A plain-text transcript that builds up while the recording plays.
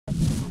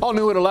All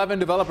new at 11,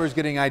 developers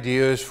getting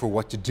ideas for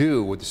what to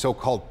do with the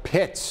so-called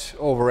pits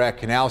over at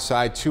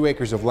Canalside, 2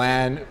 acres of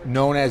land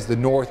known as the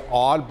North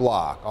Aud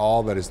block,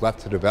 all that is left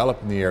to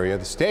develop in the area.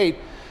 The state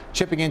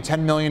chipping in $10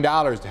 million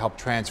to help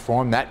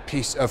transform that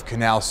piece of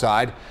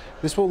Canalside.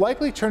 This will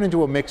likely turn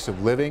into a mix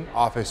of living,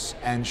 office,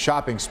 and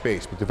shopping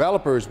space, but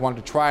developers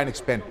wanted to try and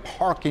expand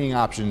parking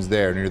options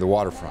there near the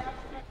waterfront.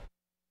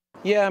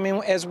 Yeah, I mean,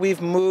 as we've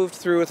moved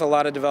through with a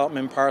lot of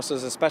development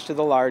parcels, especially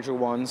the larger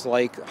ones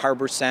like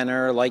Harbor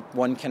Center, like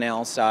One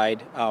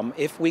Canalside,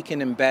 if we can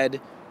embed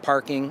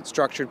parking,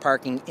 structured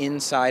parking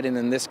inside and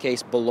in this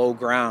case below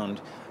ground,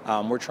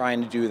 we're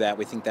trying to do that.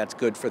 We think that's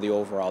good for the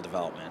overall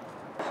development.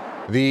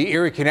 The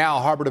Erie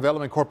Canal Harbor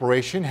Development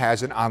Corporation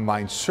has an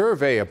online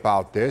survey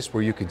about this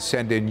where you can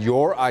send in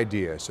your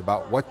ideas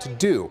about what to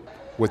do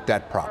with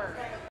that property.